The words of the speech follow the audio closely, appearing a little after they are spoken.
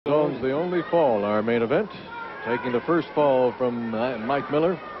owns the only fall in our main event. Taking the first fall from Mike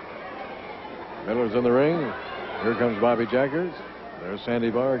Miller. Miller's in the ring. Here comes Bobby Jaggers. There's Sandy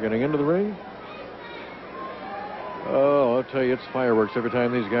Barr getting into the ring. Oh, I'll tell you, it's fireworks every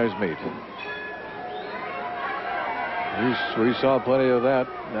time these guys meet. We saw plenty of that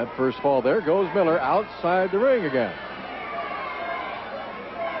first fall. There goes Miller outside the ring again.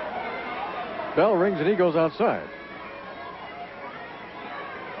 Bell rings and he goes outside.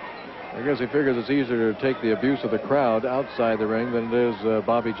 I guess he figures it's easier to take the abuse of the crowd outside the ring than it is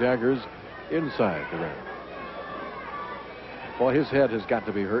Bobby Jaggers inside the ring. Boy, his head has got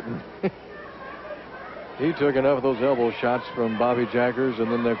to be hurting. He took enough of those elbow shots from Bobby Jaggers,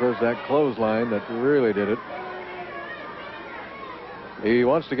 and then, of course, that clothesline that really did it. He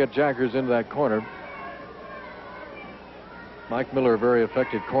wants to get Jaggers into that corner. Mike Miller, a very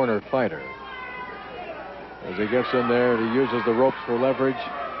effective corner fighter. As he gets in there, he uses the ropes for leverage.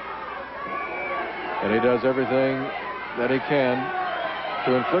 And he does everything that he can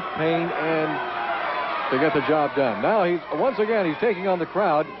to inflict pain and to get the job done. Now once again he's taking on the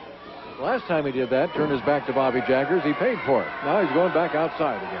crowd. Last time he did that, turned his back to Bobby Jaggers, he paid for it. Now he's going back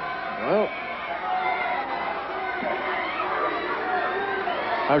outside again. Well,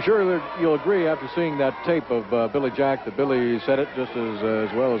 I'm sure that you'll agree after seeing that tape of Billy Jack that Billy said it just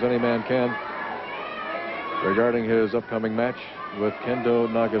as well as any man can regarding his upcoming match with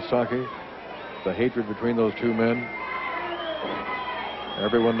Kendo Nagasaki. The hatred between those two men.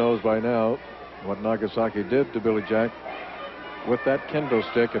 Everyone knows by now what Nagasaki did to Billy Jack with that kendo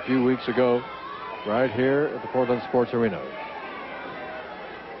stick a few weeks ago right here at the Portland Sports Arena.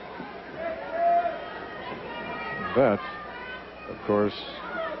 That, of course,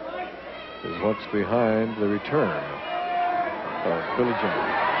 is what's behind the return of Billy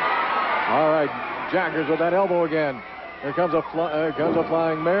Jack. All right, Jaggers with that elbow again. Here comes a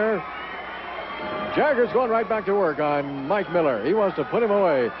flying mare. Jaggers going right back to work on Mike Miller. He wants to put him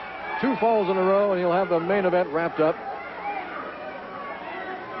away. 2 falls in a row, and he'll have the main event wrapped up.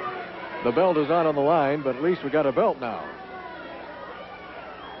 The belt is not on the line, but at least we got a belt now.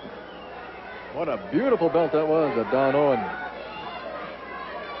 What a beautiful belt that was that Don Owen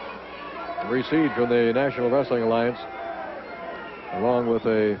received from the National Wrestling Alliance, along with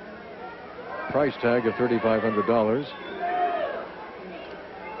a price tag of $3,500.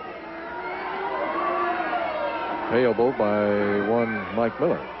 Payable by one Mike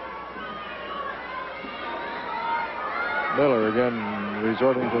Miller. Miller again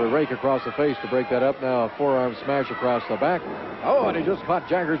resorting to the rake across the face to break that up. Now a forearm smash across the back. Oh, and he just caught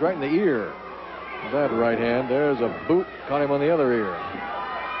Jaggers right in the ear. That right hand. There's a boot. Caught him on the other ear.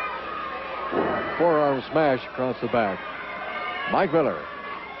 Forearm smash across the back. Mike Miller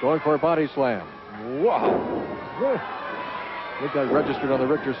going for a body slam. Wow. Looked like registered on the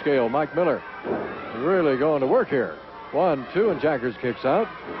Richter scale. Mike Miller really going to work here. 1, 2, and Jaggers kicks out.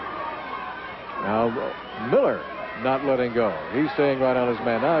 Now Miller not letting go. He's staying right on his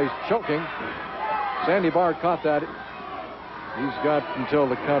man. Now he's choking. Sandy Barr caught that. He's got until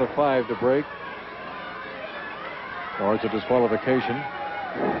the count of 5 to break, or it's a disqualification.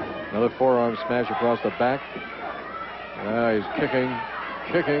 Another forearm smash across the back. Now he's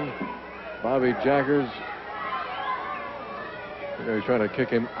kicking. Bobby Jaggers. He's trying to kick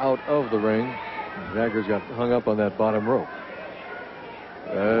him out of the ring. Jaggers got hung up on that bottom rope.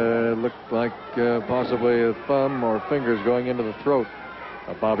 Looked like possibly a thumb or fingers going into the throat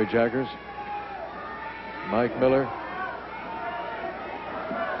of Bobby Jaggers. Mike Miller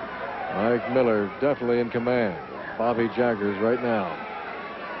definitely in command. Bobby Jaggers right now.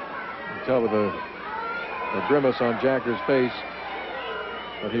 You can tell with the grimace on Jaggers' face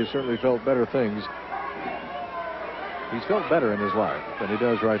that he certainly felt better things. He's felt better in his life than he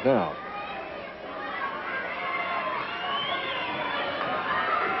does right now.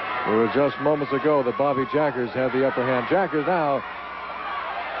 It was just moments ago that Bobby Jaggers had the upper hand. Jaggers now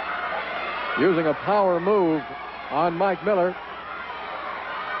using a power move on Mike Miller.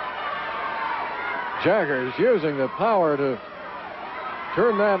 Jaggers using the power to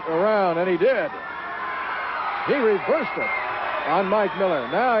turn that around, and he did. He reversed it on Mike Miller.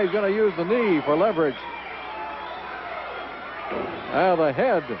 Now he's going to use the knee for leverage. Now the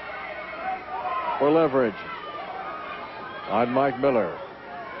head for leverage on Mike Miller.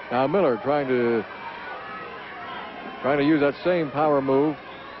 Now Miller trying to use that same power move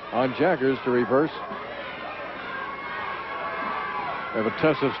on Jaggers to reverse. We have a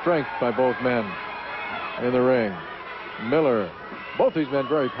test of strength by both men in the ring. Miller, both these men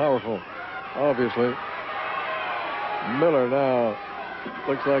very powerful, obviously. Miller now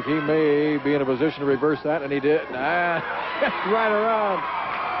looks like he may be in a position to reverse that, and he did. Right around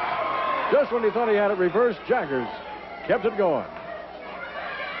Just when he thought he had it reversed, Jaggers kept it going.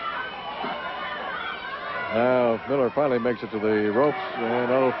 Now Miller finally makes it to the ropes, and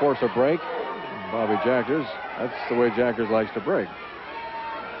that'll force a break. Bobby Jaggers, that's the way Jaggers likes to break.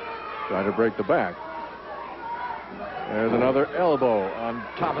 Trying to break the back. There's another elbow on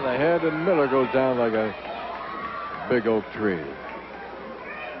top of the head, and Miller goes down like a big oak tree.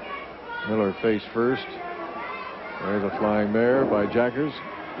 Miller face first. There's a flying mare by Jaggers.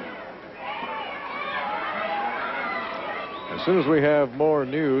 As soon as we have more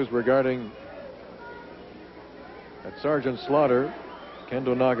news regarding that Sergeant Slaughter,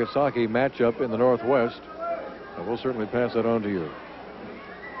 Kendo Nagasaki matchup in the Northwest, we'll certainly pass that on to you.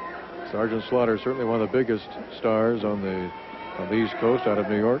 Sergeant Slaughter is certainly one of the biggest stars on the East Coast out of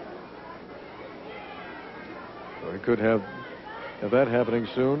New York. So we could have that happening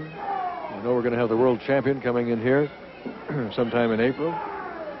soon. I know we're going to have the world champion coming in here sometime in April.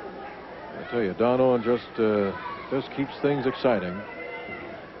 I tell you, Don Owen just keeps things exciting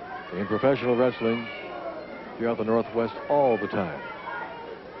in professional wrestling throughout the Northwest all the time.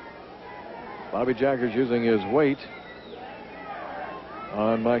 Bobby Jaggers using his weight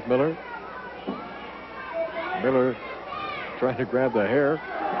on Mike Miller. Miller trying to grab the hair.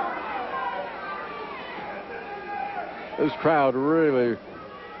 This crowd really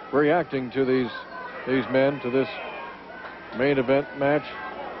reacting to these men, to this main event match.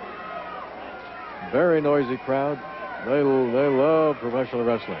 Very noisy crowd. They love professional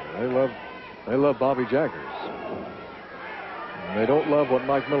wrestling. They love Bobby Jaggers. And they don't love what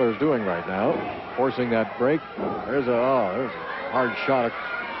Mike Miller is doing right now, forcing that break. There's a hard shot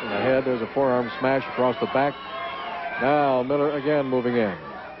in the head. There's a forearm smash across the back. Now Miller again moving in.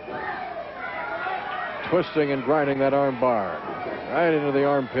 Twisting and grinding that arm bar right into the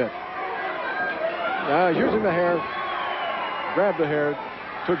armpit. Now using the hair, grabbed the hair,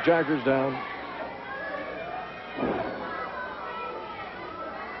 took Jaggers down.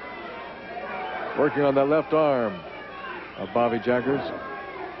 Working on that left arm of Bobby Jaggers.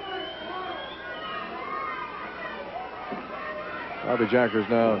 Bobby Jaggers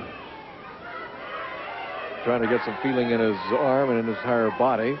now trying to get some feeling in his arm and in his entire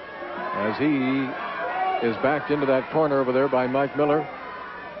body as he is backed into that corner over there by Mike Miller.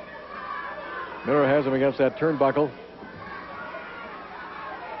 Miller has him against that turnbuckle.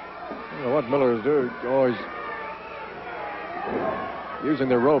 I don't know what Miller is doing. Always using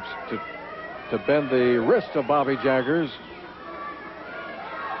the ropes to bend the wrist of Bobby Jaggers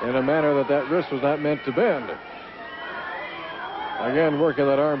in a manner that wrist was not meant to bend. Again, working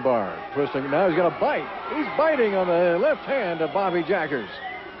that arm bar, twisting. Now he's going to bite. He's biting on the left hand of Bobby Jaggers.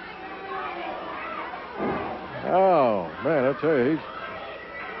 Oh, man, I tell you,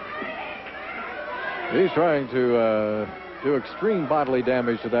 he's trying to do extreme bodily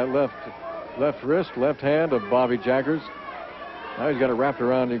damage to that left wrist, left hand of Bobby Jaggers. Now he's got it wrapped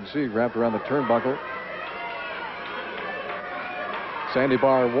around, you can see, wrapped around the turnbuckle. Sandy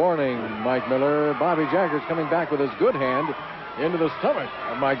bar warning Mike Miller. Bobby Jaggers coming back with his good hand into the stomach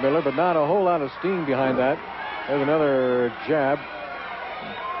of Mike Miller, but not a whole lot of steam behind that. There's another jab.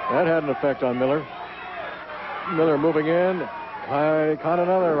 That had an effect on Miller. Miller moving in. Caught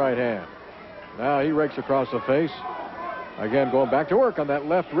another right hand. Now he rakes across the face. Again, going back to work on that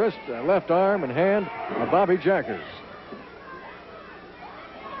left wrist, left arm and hand of Bobby Jaggers.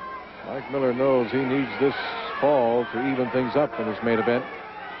 Mike Miller knows he needs this fall to even things up in this main event.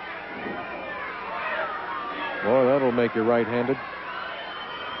 Boy, that'll make you right-handed.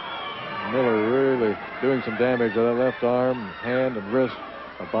 Miller really doing some damage to that left arm, hand, and wrist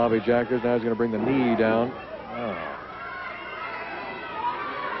of Bobby Jaggers. Now he's going to bring the knee down. Oh.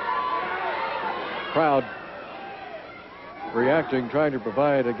 Crowd reacting, trying to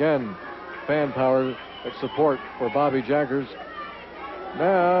provide, again, fan power, support for Bobby Jaggers.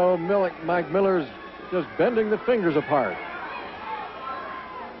 Now, Mike Miller's just bending the fingers apart.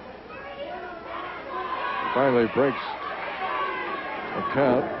 Finally breaks a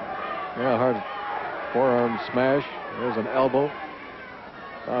count. Yeah, hard forearm smash. There's an elbow.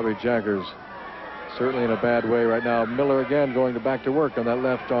 Bobby Jaggers certainly in a bad way right now. Miller again going back to work on that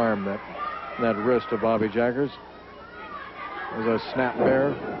left arm, that wrist of Bobby Jaggers. There's a snap there.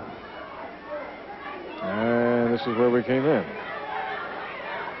 And this is where we came in.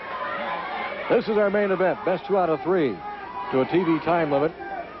 This is our main event. Best 2 out of 3 to a TV time limit.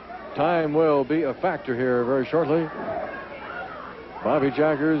 Time will be a factor here very shortly. Bobby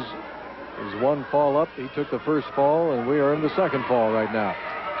Jaggers is 1 fall up. He took the first fall, and we are in the second fall right now.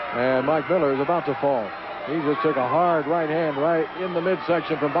 And Mike Miller is about to fall. He just took a hard right hand right in the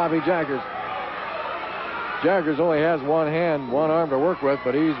midsection from Bobby Jaggers. Jaggers only has one hand, one arm to work with,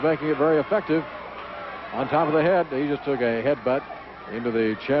 but he's making it very effective. On top of the head, he just took a headbutt into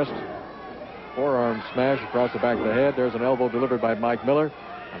the chest. Forearm smash across the back of the head. There's an elbow delivered by Mike Miller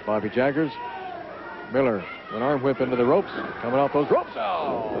on Bobby Jaggers. Miller, an arm whip into the ropes. Coming off those ropes.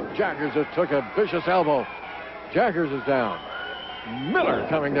 Oh, Jaggers just took a vicious elbow. Jaggers is down. Miller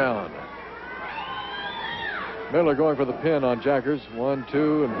coming down. Miller going for the pin on Jaggers. 1,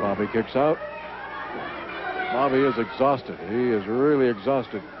 2, and Bobby kicks out. Bobby is exhausted. He is really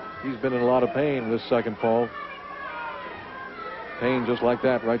exhausted. He's been in a lot of pain this second fall. Pain just like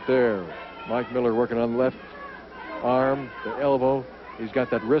that right there. Mike Miller working on the left arm, the elbow. He's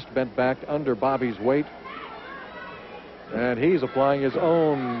got that wrist bent back under Bobby's weight. And he's applying his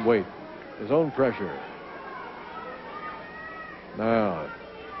own weight, his own pressure. Now,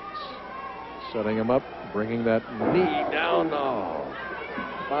 setting him up, bringing that knee down. Oh,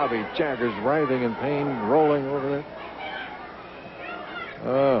 Bobby Jaggers writhing in pain, rolling over there.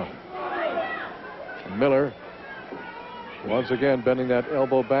 Oh. Miller once again bending that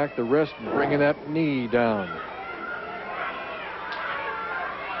elbow back, the wrist, and bringing that knee down.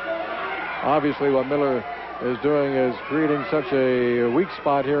 Obviously, what Miller is doing is creating such a weak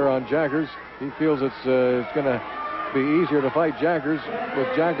spot here on Jaggers. He feels it's going to be easier to fight Jaggers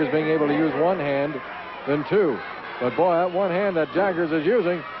with Jaggers being able to use one hand than two. But boy, that one hand that Jaggers is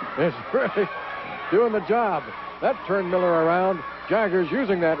using is really doing the job. That turned Miller around. Jaggers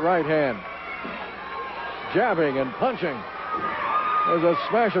using that right hand. Jabbing and punching. There's a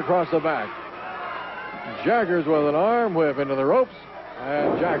smash across the back. Jaggers with an arm whip into the ropes.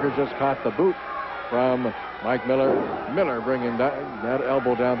 And Jaggers just caught the boot from Mike Miller. Miller bringing that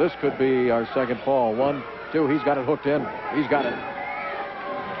elbow down. This could be our second fall. 1, 2. He's got it hooked in. He's got it.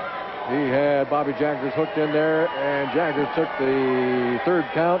 He had Bobby Jaggers hooked in there, and Jaggers took the third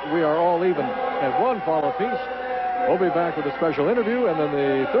count. We are all even at one fall apiece. We'll be back with a special interview and then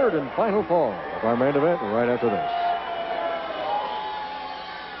the third and final fall of our main event right after this.